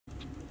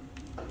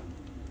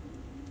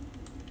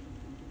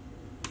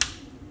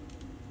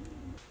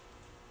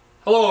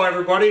Hello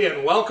everybody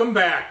and welcome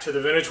back to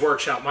the Vintage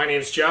Workshop. My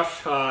name's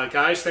Jeff.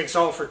 Guys, thanks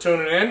all for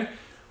tuning in.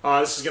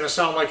 This is going to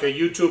sound like a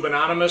YouTube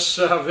anonymous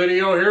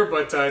video here,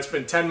 but it's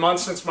been 10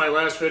 months since my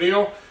last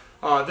video.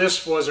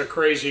 This was a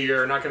crazy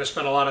year. Not going to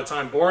spend a lot of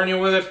time boring you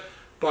with it,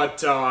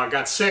 but I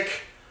got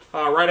sick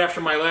right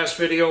after my last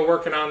video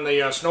working on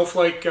the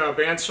Snowflake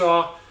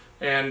bandsaw,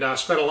 and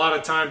spent a lot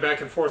of time back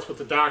and forth with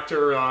the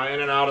doctor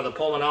in and out of the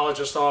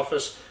pulmonologist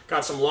office.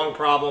 Got some lung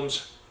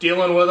problems,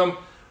 dealing with them.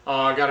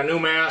 Got a new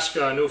mask,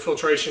 a new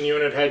filtration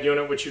unit, head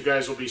unit, which you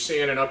guys will be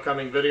seeing in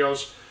upcoming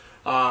videos.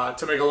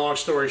 To make a long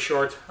story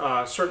short,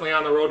 certainly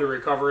on the road to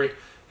recovery,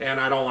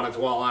 and I don't want to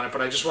dwell on it, but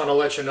I just want to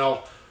let you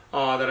know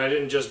that I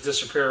didn't just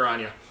disappear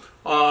on you.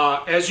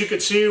 As you can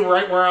see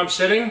right where I'm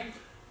sitting,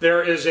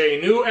 there is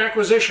a new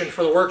acquisition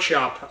for the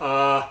workshop.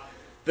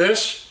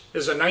 This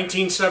is a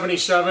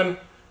 1977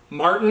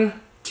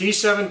 Martin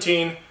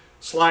T17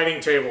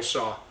 sliding table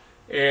saw,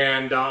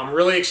 and I'm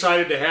really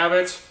excited to have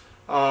it.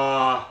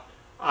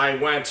 I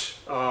went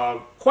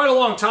quite a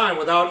long time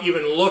without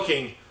even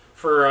looking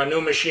for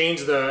new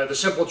machines. The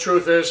simple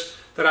truth is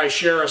that I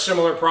share a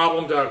similar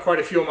problem to quite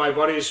a few of my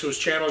buddies whose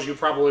channels you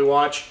probably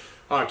watch.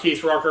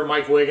 Keith Rucker,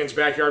 Mike Wiggins,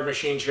 Backyard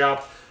Machine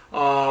Shop.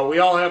 We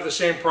all have the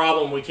same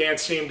problem. We can't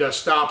seem to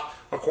stop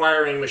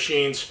acquiring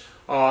machines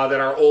that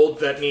are old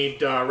that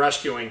need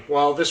rescuing.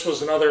 Well, this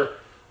was another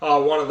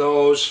one of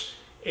those,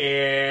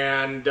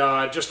 and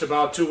just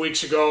about 2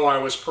 weeks ago I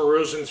was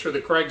perusing through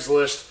the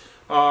Craigslist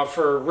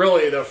for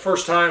really the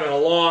first time in a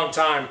long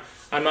time.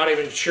 I'm not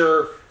even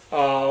sure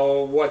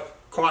what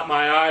caught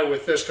my eye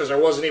with this, because I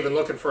wasn't even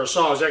looking for a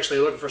saw. I was actually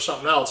looking for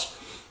something else,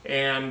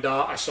 and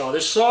I saw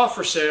this saw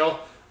for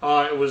sale.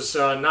 It was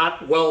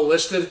not well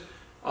listed.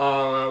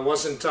 It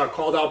wasn't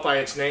called out by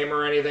its name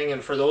or anything.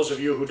 And for those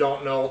of you who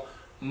don't know,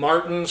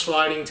 Martin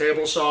sliding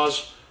table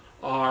saws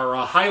are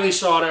highly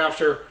sought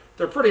after.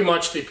 They're pretty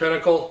much the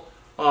pinnacle,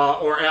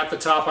 or at the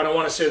top. I don't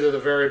want to say they're the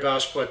very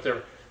best, but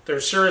they're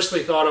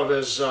seriously thought of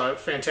as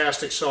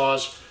fantastic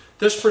saws.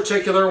 This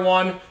particular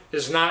one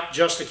is not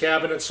just a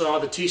cabinet saw.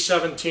 The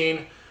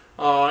T17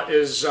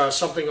 is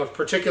something of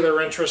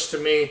particular interest to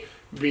me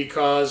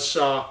because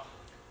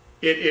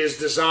it is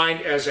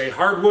designed as a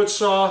hardwood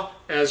saw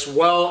as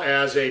well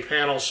as a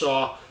panel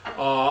saw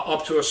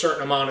up to a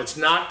certain amount. It's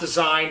not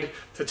designed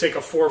to take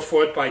a 4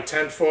 foot by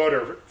 10 foot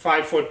or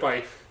 5 foot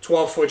by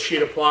 12 foot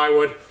sheet of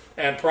plywood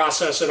and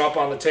process it up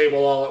on the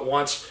table all at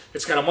once.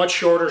 It's got a much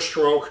shorter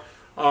stroke.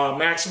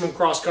 Maximum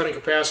cross-cutting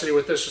capacity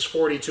with this is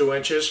 42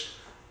 inches.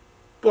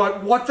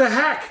 But what the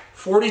heck?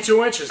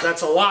 42 inches,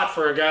 that's a lot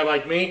for a guy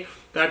like me.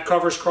 That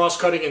covers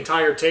cross-cutting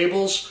entire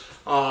tables.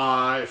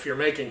 If you're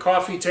making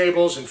coffee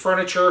tables and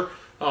furniture,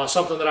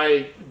 something that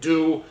I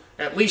do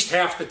at least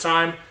half the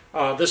time,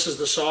 this is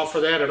the saw for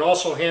that. It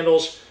also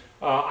handles,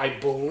 I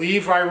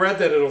believe I read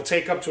that it'll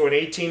take up to an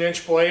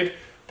 18-inch blade,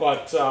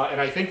 but and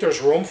I think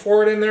there's room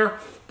for it in there,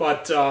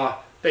 but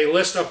they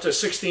list up to a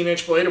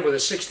 16-inch blade, and with a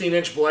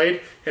 16-inch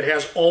blade, it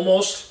has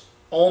almost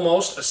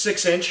a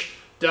 6-inch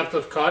depth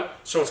of cut,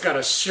 so it's got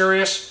a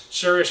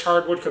serious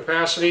hardwood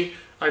capacity.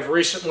 I've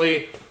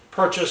recently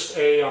purchased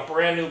a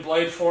brand new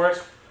blade for it,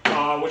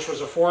 which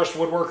was a Forest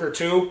Woodworker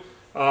 2,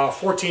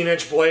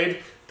 14-inch blade.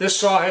 This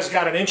saw has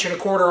got an 1.25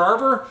 inch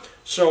arbor,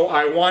 so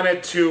I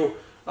wanted to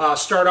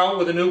start out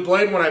with a new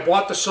blade when I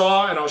bought the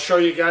saw, and I'll show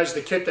you guys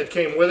the kit that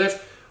came with it.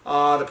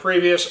 The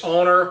previous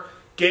owner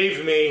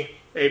gave me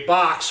a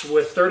box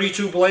with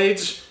 32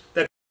 blades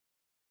that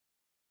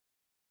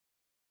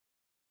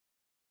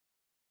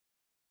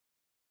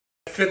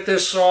fit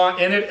this saw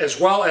in it, as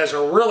well as a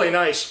really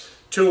nice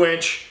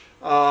 2-inch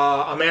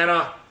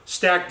Amana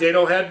stacked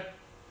dado head.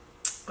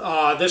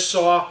 This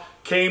saw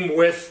came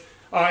with,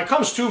 it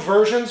comes 2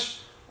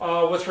 versions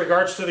with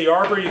regards to the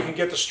arbor. You can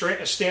get the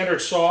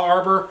standard saw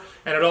arbor,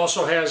 and it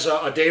also has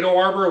a dado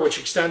arbor, which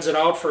extends it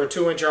out for a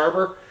 2-inch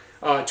arbor,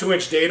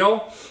 2-inch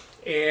dado.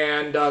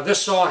 And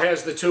this saw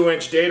has the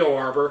 2-inch dado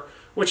arbor,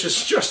 which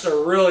is just a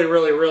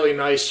really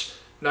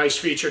nice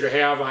feature to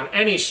have on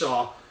any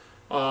saw.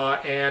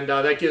 And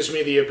that gives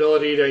me the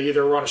ability to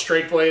either run a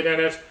straight blade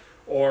in it,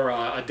 or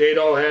a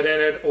dado head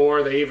in it,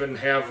 or they even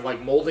have like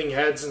molding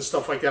heads and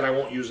stuff like that. I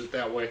won't use it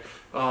that way,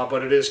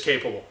 but it is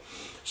capable.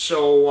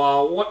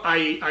 So what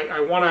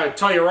I want to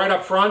tell you right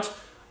up front,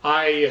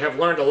 I have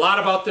learned a lot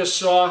about this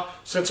saw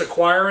since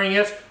acquiring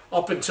it.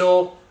 Up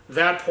until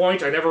that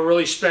point, I never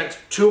really spent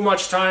too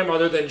much time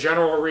other than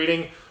general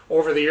reading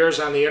over the years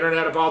on the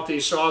internet about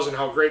these saws and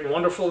how great and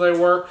wonderful they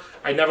were.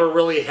 I never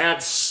really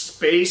had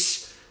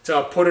space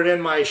to put it in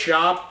my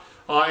shop,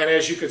 and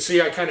as you can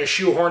see, I kind of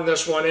shoehorned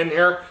this one in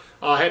here.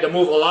 I had to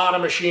move a lot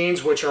of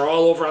machines, which are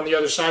all over on the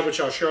other side,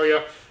 which I'll show you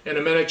in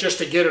a minute, just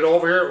to get it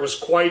over here. It was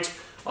quite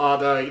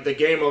the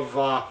game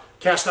of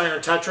cast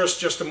iron Tetris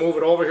just to move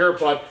it over here,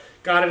 but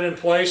got it in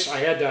place. I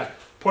had to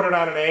put it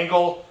on an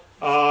angle.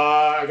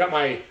 I got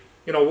my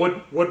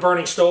wood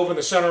burning stove in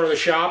the center of the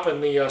shop,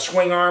 and the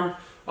swing arm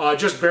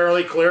just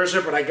barely clears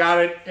it, but I got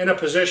it in a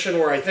position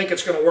where I think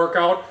it's going to work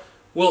out.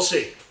 We'll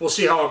see. We'll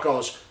see how it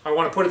goes. I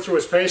want to put it through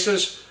its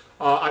paces.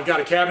 I've got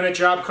a cabinet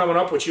job coming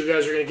up, which you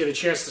guys are going to get a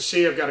chance to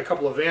see. I've got a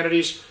couple of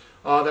vanities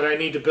that I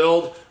need to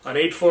build, an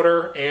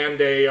 8-footer and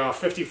a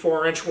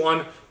 54-inch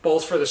one,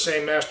 both for the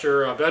same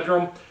master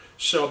bedroom,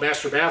 so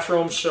master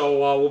bathroom. So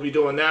we'll be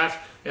doing that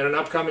in an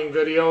upcoming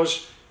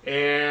videos.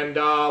 And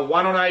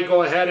why don't I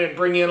go ahead and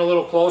bring you in a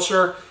little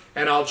closer,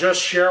 and I'll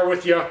just share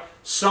with you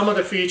some of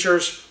the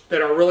features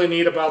that are really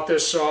neat about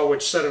this saw,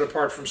 which set it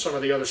apart from some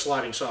of the other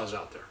sliding saws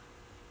out there.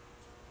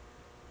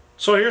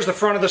 So here's the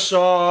front of the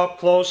saw up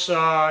close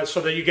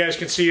so that you guys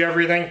can see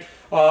everything.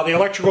 The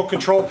electrical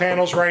control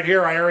panels right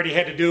here, I already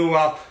had to do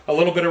a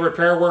little bit of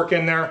repair work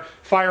in there.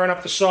 Firing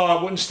up the saw,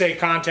 it wouldn't stay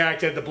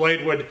contacted. The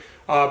blade would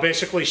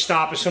basically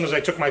stop as soon as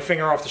I took my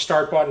finger off the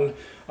start button.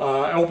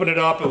 I opened it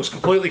up, it was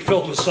completely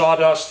filled with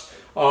sawdust.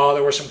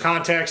 There were some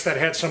contacts that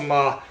had some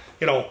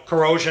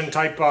corrosion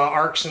type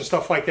arcs and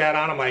stuff like that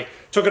on them. I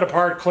took it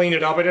apart, cleaned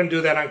it up. I didn't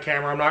do that on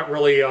camera. I'm not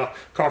really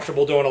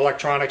comfortable doing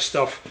electronic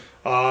stuff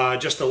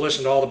just to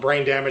listen to all the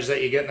brain damage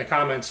that you get in the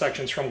comment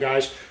sections from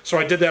guys. So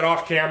I did that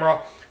off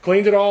camera,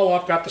 cleaned it all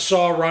up, got the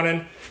saw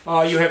running.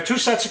 You have two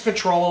sets of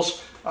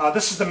controls.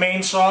 This is the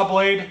main saw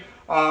blade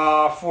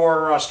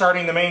for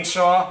starting the main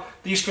saw.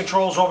 These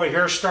controls over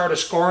here start a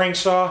scoring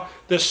saw.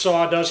 This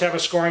saw does have a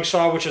scoring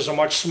saw, which is a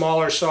much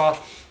smaller saw,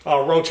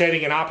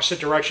 rotating in opposite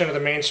direction of the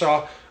main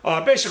saw,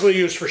 basically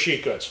used for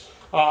sheet goods.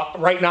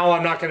 Right now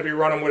I'm not going to be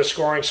running with a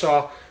scoring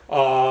saw.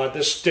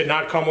 This did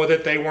not come with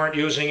it. They weren't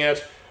using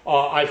it.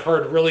 I've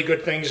heard really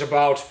good things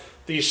about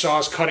these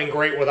saws cutting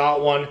great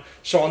without one.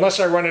 So unless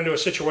I run into a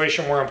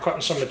situation where I'm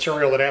cutting some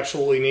material that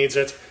absolutely needs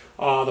it,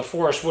 the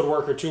Forest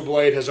Woodworker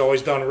 2-blade has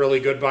always done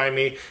really good by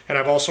me. And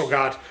I've also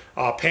got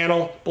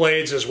panel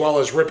blades as well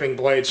as ripping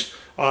blades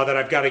that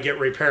I've got to get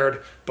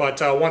repaired.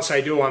 But once I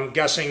do, I'm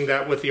guessing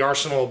that with the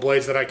arsenal of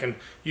blades that I can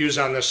use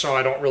on this saw,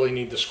 I don't really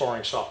need the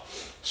scoring saw.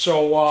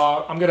 So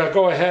I'm going to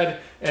go ahead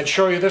and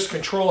show you this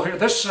control here.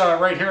 This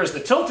right here is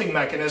the tilting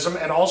mechanism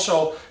and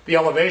also the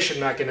elevation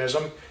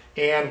mechanism.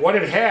 And what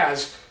it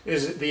has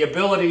is the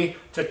ability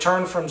to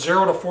turn from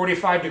 0 to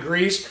 45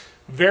 degrees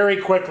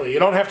very quickly. You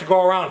don't have to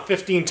go around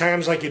 15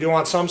 times like you do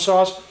on some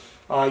saws.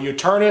 You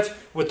turn it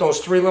with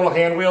those 3 little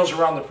hand wheels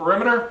around the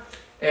perimeter,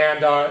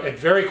 and it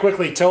very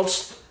quickly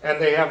tilts.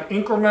 And they have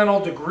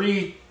incremental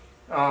degree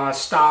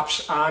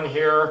stops on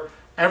here.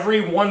 Every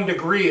 1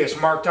 degree is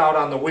marked out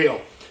on the wheel.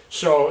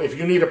 So if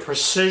you need a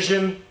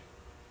precision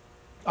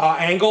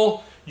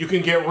angle, you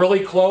can get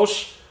really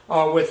close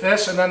with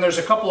this. And then there's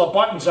a couple of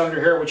buttons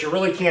under here which you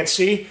really can't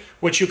see,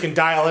 which you can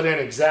dial it in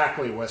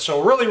exactly with.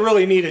 So really,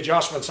 really neat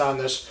adjustments on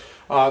this.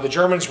 The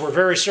Germans were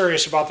very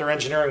serious about their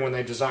engineering when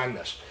they designed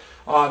this.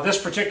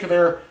 This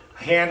particular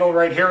handle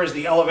right here is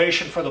the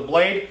elevation for the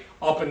blade,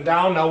 up and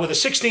down. Now with a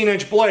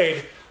 16-inch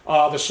blade,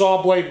 the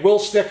saw blade will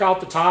stick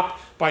out the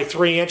top by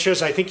 3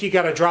 inches. I think you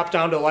got to drop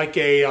down to like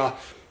a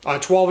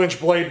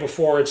 12-inch blade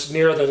before it's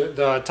near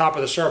the top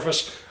of the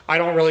surface. I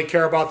don't really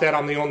care about that.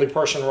 I'm the only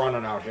person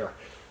running out here.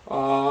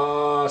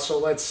 So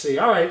let's see.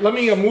 All right, let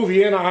me move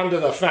you in onto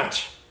the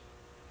fence.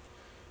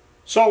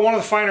 So one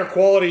of the finer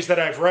qualities that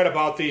I've read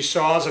about these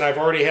saws, and I've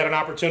already had an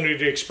opportunity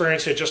to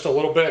experience it just a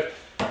little bit,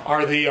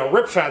 are the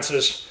rip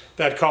fences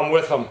that come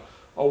with them.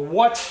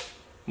 What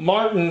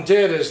Martin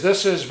did is,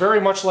 this is very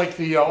much like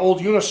the old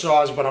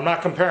Unisaws, but I'm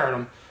not comparing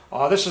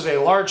them. This is a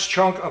large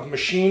chunk of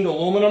machined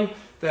aluminum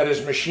that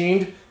is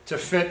machined to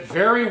fit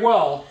very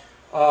well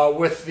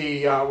with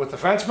the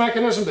fence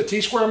mechanism, the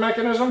T-square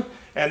mechanism,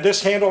 and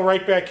this handle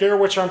right back here,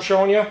 which I'm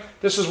showing you,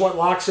 this is what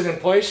locks it in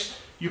place.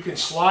 You can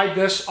slide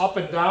this up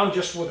and down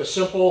just with a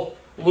simple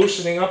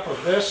loosening up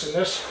of this, and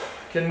this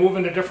can move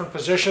into different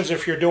positions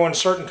if you're doing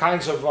certain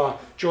kinds of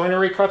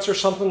joinery cuts or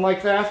something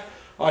like that.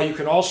 You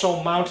can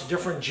also mount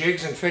different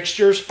jigs and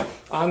fixtures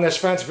on this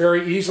fence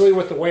very easily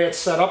with the way it's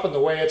set up and the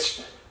way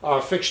it's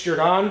fixtured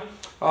on.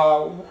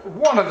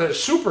 One of the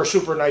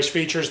super nice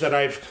features that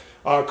I've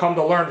come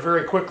to learn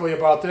very quickly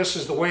about this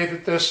is the way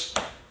that this,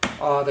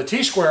 the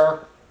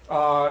T-square,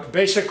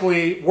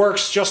 basically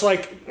works just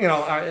like,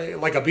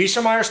 like a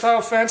Biesemeyer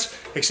style fence,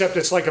 except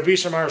it's like a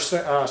Biesemeyer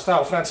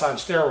style fence on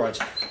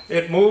steroids.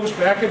 It moves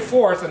back and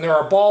forth, and there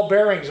are ball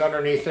bearings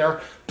underneath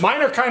there.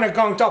 Mine are kind of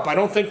gunked up. I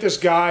don't think this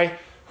guy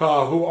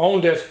who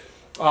owned it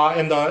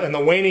in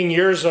the waning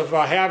years of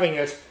having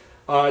it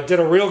did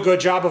a real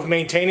good job of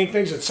maintaining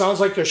things. It sounds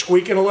like they're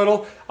squeaking a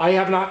little. I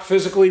have not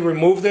physically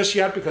removed this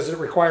yet because it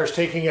requires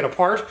taking it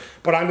apart,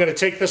 but I'm going to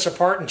take this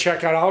apart and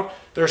check it out.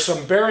 There's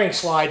some bearing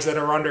slides that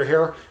are under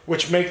here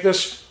which make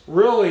this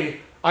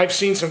really, I've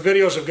seen some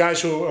videos of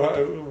guys who,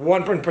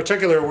 one in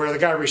particular where the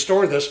guy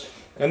restored this,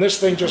 and this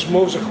thing just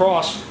moves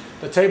across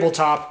the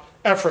tabletop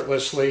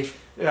effortlessly.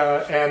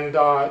 And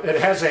it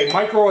has a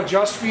micro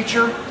adjust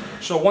feature,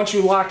 so once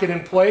you lock it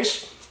in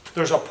place,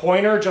 there's a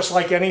pointer just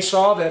like any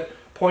saw that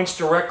points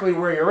directly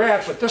where you're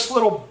at, but this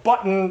little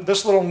button,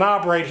 this little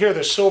knob right here,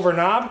 this silver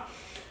knob,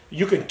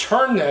 you can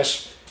turn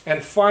this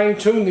and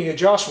fine-tune the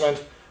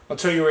adjustment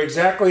until you're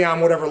exactly on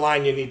whatever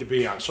line you need to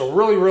be on. So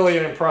really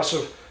an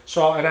impressive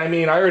saw, and I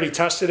mean, I already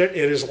tested it.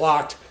 It is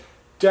locked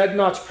dead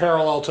nuts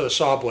parallel to the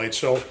saw blade,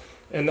 so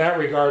in that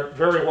regard,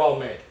 very well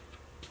made.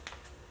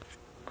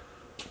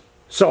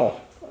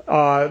 So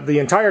the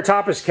entire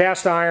top is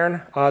cast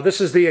iron. This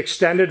is the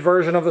extended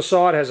version of the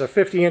saw. It has a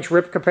 50-inch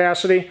rip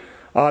capacity.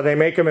 They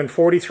make them in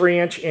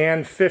 43-inch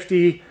and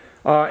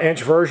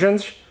 50-inch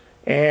versions.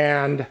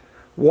 And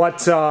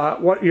what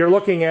you're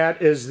looking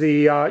at is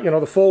the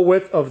the full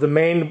width of the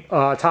main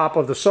top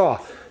of the saw.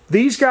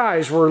 These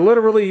guys were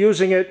literally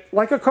using it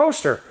like a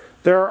coaster.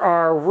 There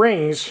are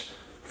rings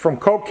from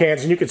Coke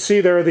cans, and you can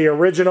see there the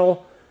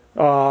original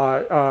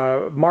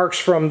marks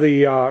from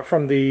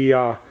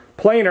the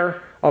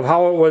planer of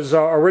how it was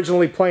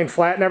originally planed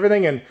flat and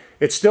everything, and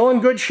it's still in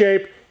good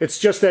shape. It's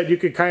just that you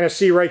could kind of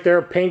see right there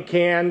paint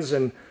cans,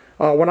 and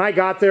when I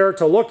got there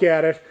to look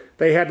at it,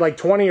 they had like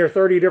 20 or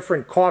 30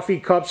 different coffee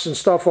cups and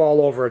stuff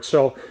all over it.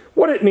 So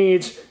what it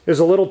needs is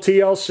a little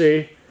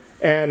TLC,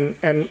 and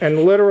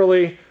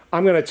literally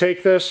I'm going to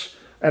take this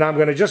and I'm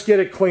going to just get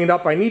it cleaned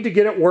up. I need to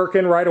get it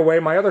working right away.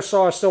 My other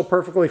saw is still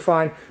perfectly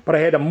fine, but I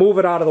had to move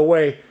it out of the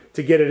way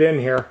to get it in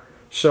here.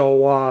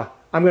 So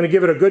I'm going to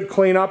give it a good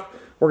cleanup.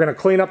 We're going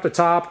to clean up the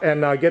top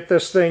and get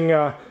this thing,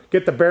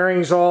 get the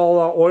bearings all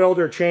oiled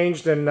or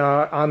changed and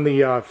on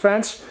the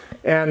fence,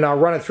 and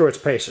run it through its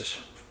paces.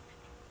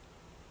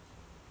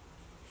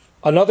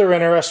 Another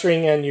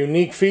interesting and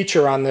unique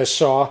feature on this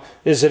saw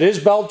is it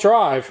is belt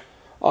drive,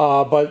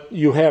 but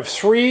you have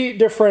 3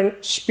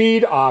 different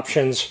speed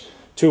options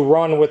to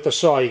run with the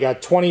saw. You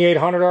got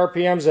 2,800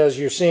 RPMs, as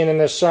you're seeing in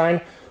this sign,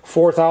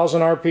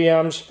 4,000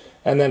 RPMs,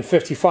 and then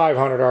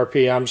 5,500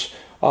 RPMs.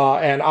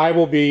 And I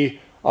will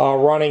be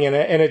running in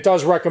it, and it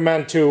does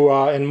recommend to,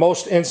 in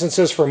most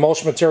instances, for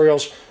most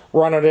materials,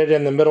 running it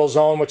in the middle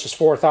zone, which is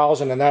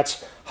 4,000, and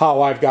that's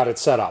how I've got it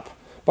set up.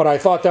 But I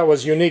thought that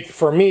was unique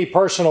for me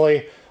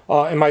personally.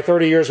 In my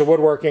 30 years of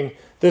woodworking,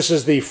 this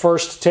is the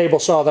first table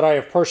saw that I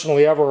have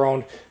personally ever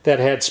owned that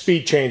had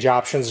speed change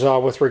options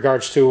with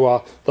regards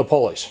to the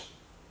pulleys.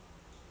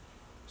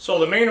 So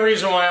the main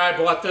reason why I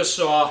bought this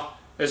saw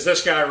is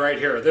this guy right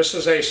here. This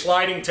is a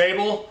sliding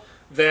table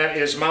that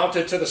is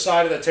mounted to the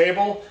side of the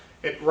table.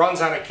 It runs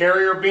on a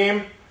carrier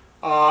beam,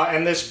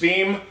 and this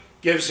beam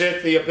gives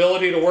it the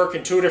ability to work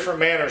in 2 different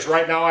manners.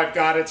 Right now I've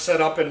got it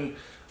set up in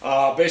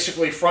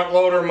basically front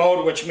loader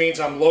mode, which means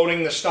I'm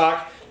loading the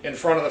stock in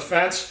front of the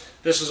fence.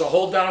 This is a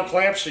hold down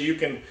clamp, so you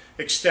can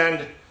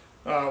extend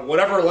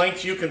whatever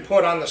length you can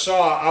put on the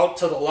saw out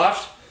to the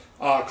left.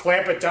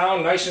 Clamp it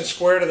down nice and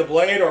square to the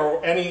blade,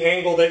 or any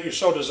angle that you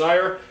so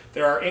desire.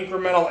 There are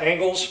incremental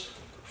angles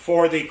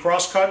for the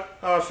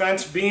crosscut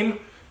fence beam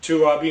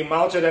to be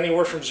mounted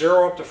anywhere from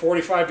 0 up to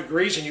 45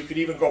 degrees, and you could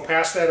even go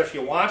past that if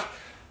you want.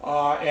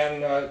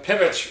 And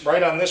pivots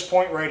right on this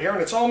point right here,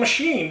 and it's all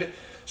machined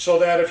so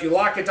that if you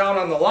lock it down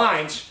on the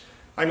lines,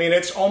 I mean,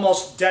 it's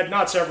almost dead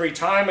nuts every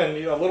time, and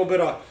a little bit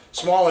of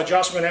small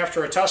adjustment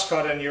after a test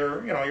cut, and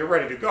you're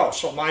ready to go.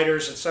 So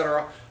miters,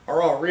 etc.,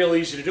 are all real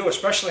easy to do,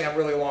 especially on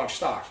really long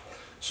stock.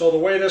 So the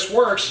way this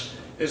works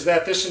is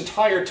that this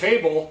entire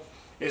table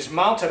is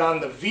mounted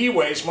on the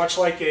V-ways, much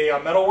like a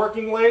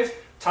metalworking lathe,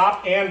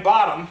 top and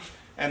bottom,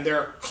 and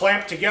they're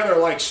clamped together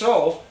like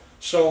so.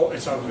 So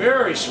it's a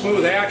very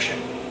smooth action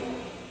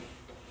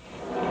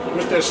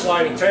with this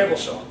sliding table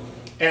saw.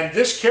 And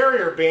this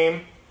carrier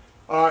beam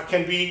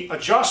can be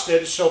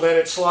adjusted so that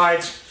it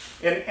slides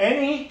in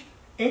any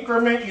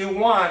increment you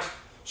want,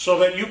 so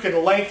that you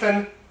can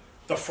lengthen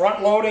the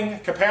front loading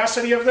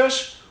capacity of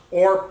this,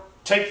 or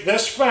take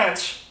this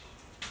fence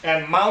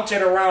and mount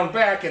it around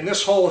back in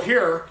this hole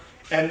here,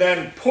 and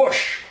then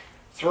push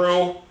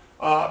through,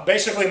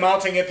 basically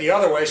mounting it the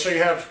other way. So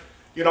you have,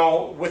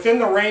 within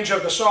the range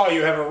of the saw,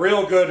 you have a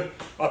real good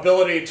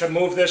ability to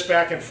move this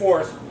back and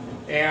forth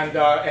and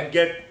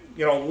get,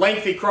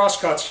 lengthy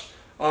crosscuts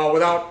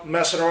without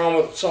messing around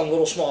with some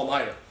little small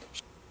miter.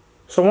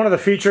 So one of the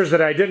features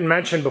that I didn't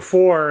mention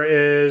before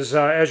is,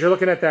 as you're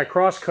looking at that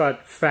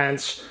crosscut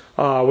fence,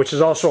 which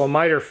is also a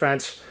miter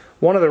fence,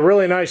 one of the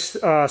really nice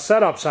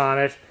setups on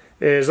it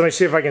is, let me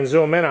see if I can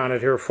zoom in on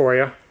it here for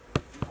you,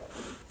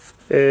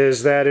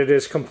 is that it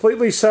is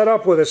completely set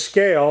up with a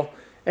scale,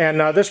 and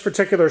this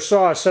particular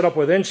saw is set up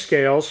with inch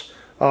scales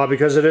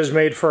because it is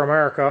made for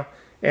America.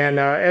 And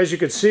as you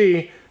can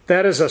see,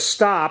 that is a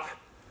stop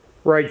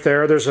right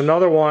there. There's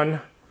another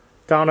one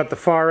down at the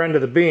far end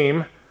of the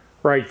beam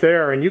right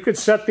there, and you could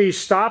set these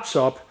stops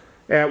up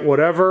at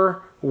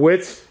whatever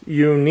width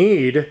you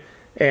need.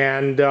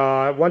 And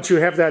once you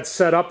have that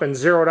set up and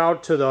zeroed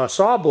out to the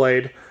saw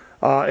blade,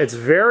 it's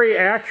very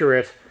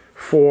accurate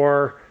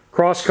for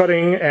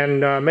cross-cutting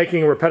and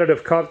making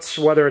repetitive cuts,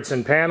 whether it's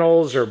in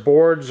panels or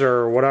boards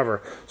or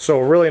whatever. So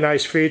a really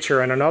nice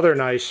feature. And another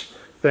nice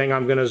thing,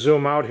 I'm going to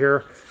zoom out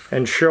here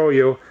and show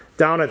you,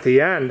 down at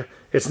the end,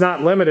 it's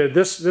not limited.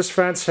 This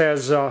fence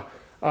has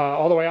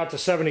all the way out to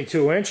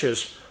 72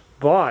 inches,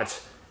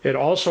 but it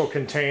also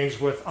contains,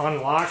 with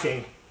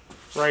unlocking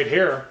right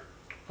here,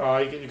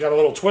 you got a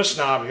little twist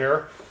knob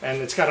here,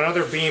 and it's got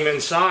another beam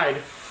inside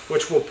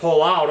which will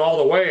pull out all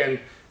the way, and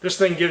this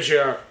thing gives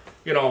you,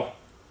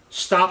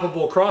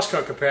 stoppable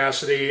crosscut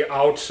capacity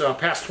out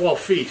past 12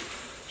 feet.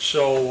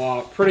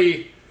 So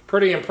pretty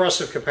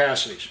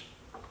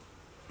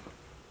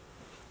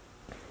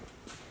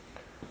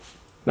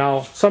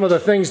Now, some of the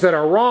things that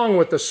are wrong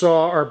with the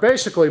saw are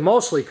basically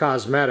mostly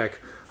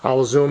cosmetic.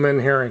 I'll zoom in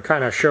here and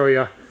kind of show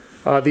you.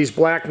 These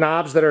black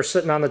knobs that are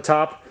sitting on the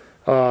top,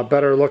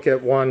 better look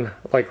at one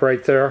like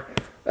right there.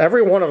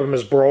 Every one of them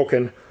is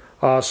broken,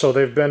 so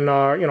they've been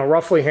you know,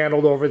 roughly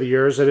handled over the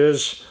years. It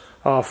is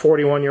a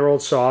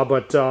 41-year-old saw,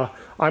 but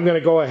I'm going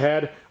to go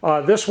ahead.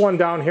 This one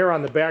down here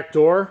on the back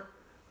door,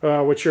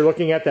 which you're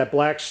looking at, that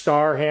black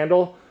star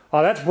handle,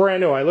 that's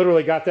brand new. I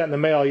literally got that in the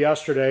mail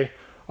yesterday.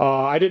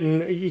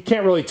 You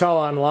can't really tell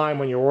online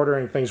when you're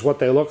ordering things what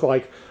they look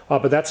like,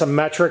 but that's a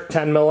metric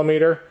 10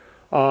 millimeter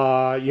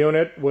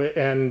unit,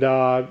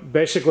 and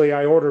basically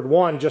I ordered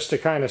one just to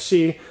kind of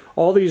see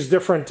all these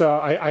different,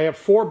 I have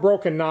 4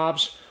 broken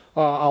knobs.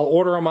 I'll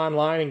order them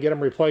online and get them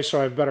replaced so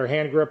I have better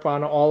hand grip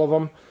on all of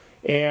them.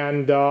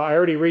 And I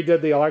already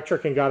redid the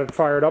electric and got it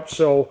fired up,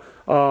 so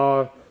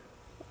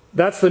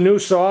that's the new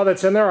saw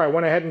that's in there. I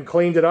went ahead and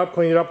cleaned it up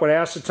with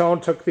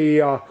acetone, took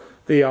the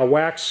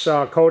wax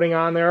coating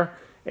on there,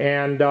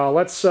 and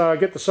let's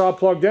get the saw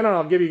plugged in and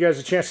I'll give you guys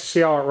a chance to see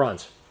how it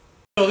runs.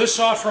 So this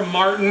saw from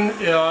Martin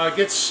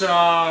gets 3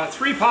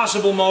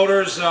 possible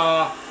motors.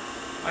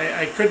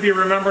 I could be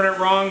remembering it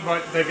wrong,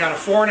 but they've got a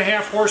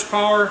 4.5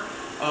 horsepower,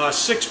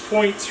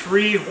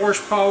 6.3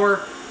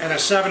 horsepower, and a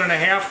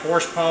 7.5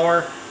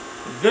 horsepower.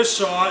 This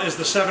saw is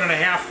the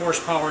 7.5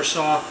 horsepower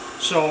saw.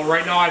 So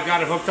right now I've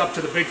got it hooked up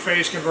to the big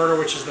phase converter,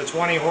 which is the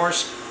 20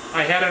 horse.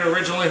 I had it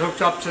originally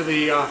hooked up to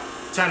the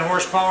 10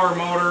 horsepower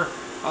motor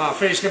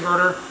phase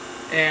converter,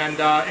 and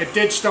it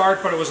did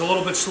start, but it was a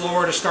little bit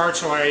slower to start,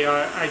 so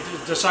I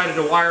decided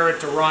to wire it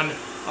to run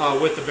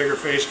with the bigger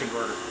phase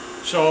converter.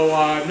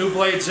 So new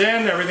blade's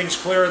in, everything's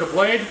clear of the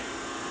blade. There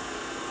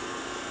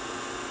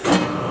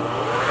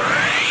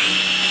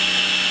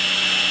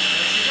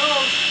she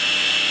goes.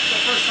 It's the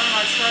first time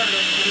I've started it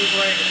with the new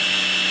blade in.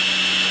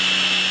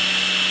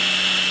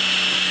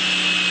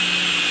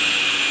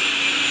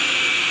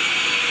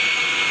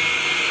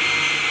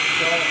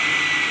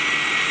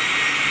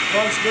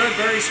 Runs good,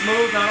 very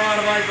smooth, not a lot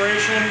of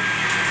vibration.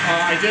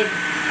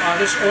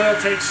 This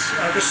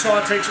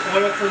saw takes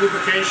oil for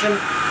lubrication,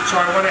 so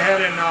I went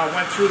ahead and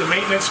went through the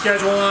maintenance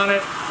schedule on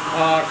it.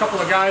 A couple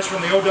of guys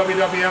from the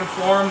OWWM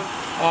forum,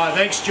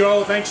 thanks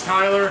Joe, thanks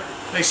Tyler,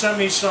 they sent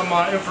me some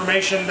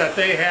information that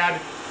they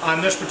had on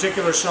this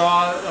particular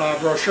saw,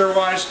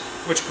 brochure-wise,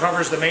 which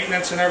covers the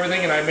maintenance and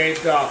everything, and I made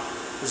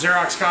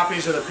Xerox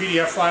copies of the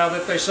PDF file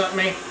that they sent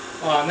me.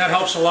 And that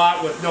helps a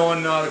lot with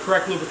knowing the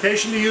correct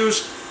lubrication to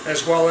use,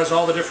 as well as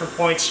all the different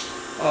points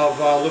of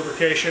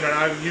lubrication. And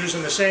I'm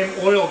using the same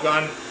oil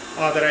gun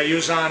that I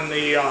use on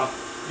the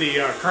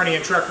Kearney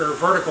and Trekker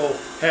vertical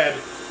head,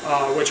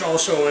 which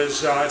also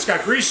is, it's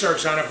got grease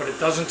zerks on it, but it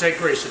doesn't take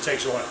grease, it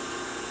takes oil.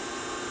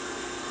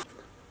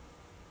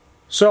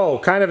 So,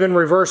 kind of in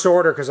reverse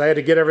order, because I had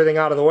to get everything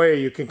out of the way,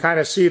 you can kind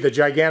of see the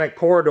gigantic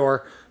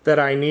corridor that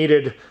I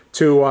needed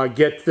to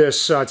get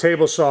this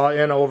table saw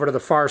in over to the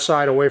far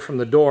side away from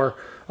the door.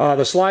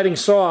 The sliding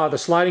saw, the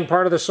sliding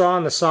part of the saw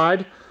on the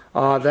side,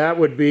 that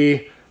would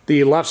be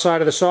the left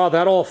side of the saw.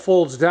 That all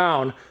folds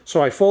down,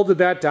 so I folded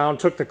that down,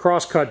 took the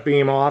cross-cut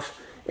beam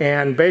off,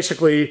 and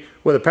basically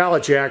with a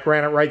pallet jack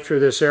ran it right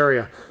through this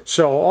area.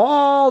 So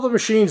all the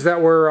machines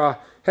that were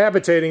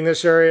habitating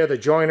this area, the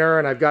joiner,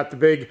 and I've got the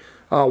big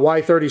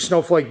Y30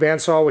 snowflake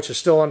bandsaw, which is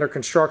still under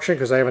construction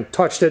because I haven't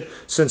touched it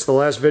since the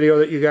last video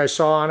that you guys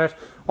saw on it.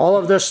 All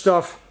of this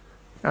stuff,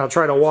 I'll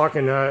try to walk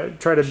and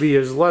try to be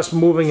as less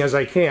moving as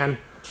I can.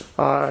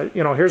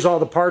 You know, here's all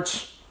the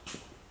parts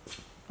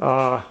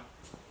to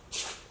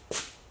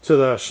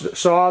the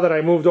saw that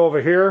I moved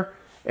over here,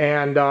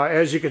 and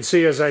as you can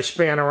see as I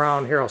span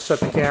around here, I'll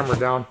set the camera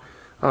down.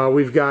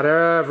 We've got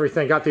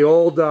everything. Got the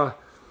old,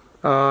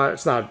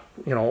 it's not,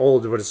 you know,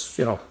 old, but it's,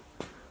 you know,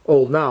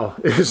 old now,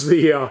 is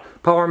the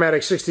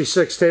Powermatic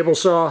 66 table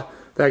saw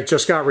that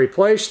just got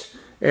replaced,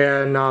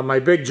 and my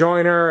big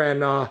joiner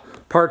and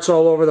parts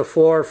all over the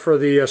floor for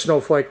the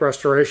snowflake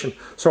restoration.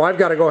 So I've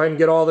got to go ahead and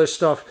get all this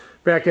stuff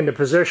back into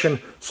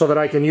position so that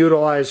I can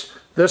utilize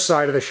this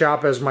side of the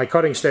shop as my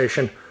cutting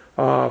station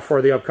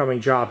for the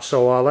upcoming job.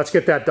 So let's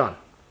get that done.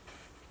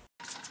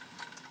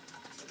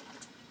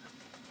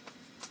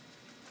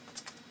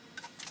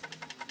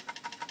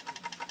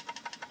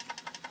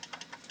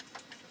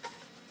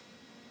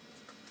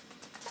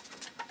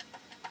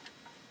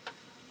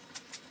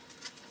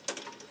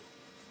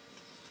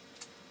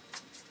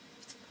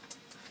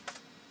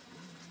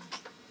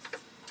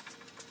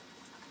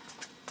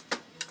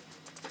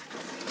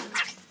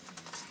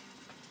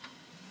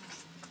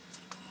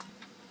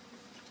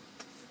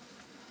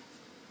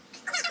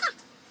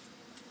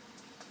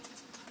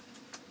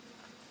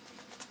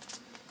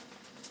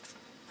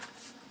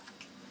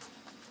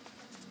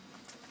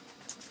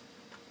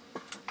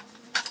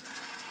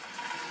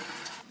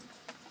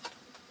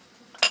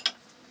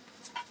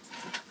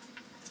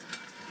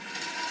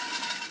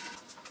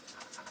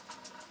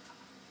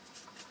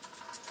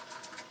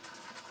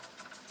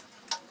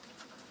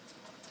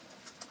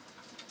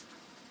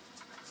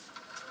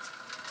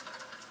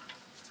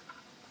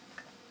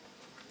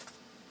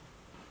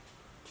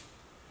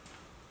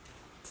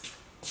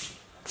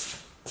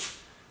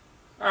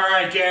 All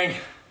right, gang.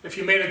 If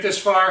you made it this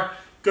far,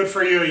 good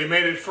for you. You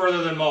made it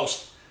further than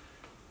most.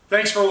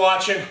 Thanks for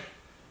watching.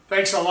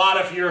 Thanks a lot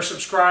if you're a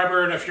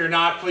subscriber, and if you're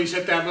not, please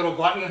hit that little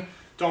button.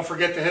 Don't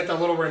forget to hit the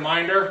little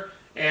reminder.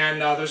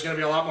 And there's going to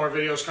be a lot more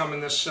videos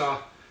coming this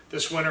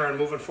winter and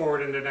moving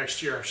forward into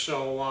next year.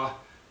 So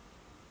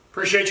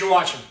appreciate you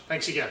watching.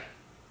 Thanks again.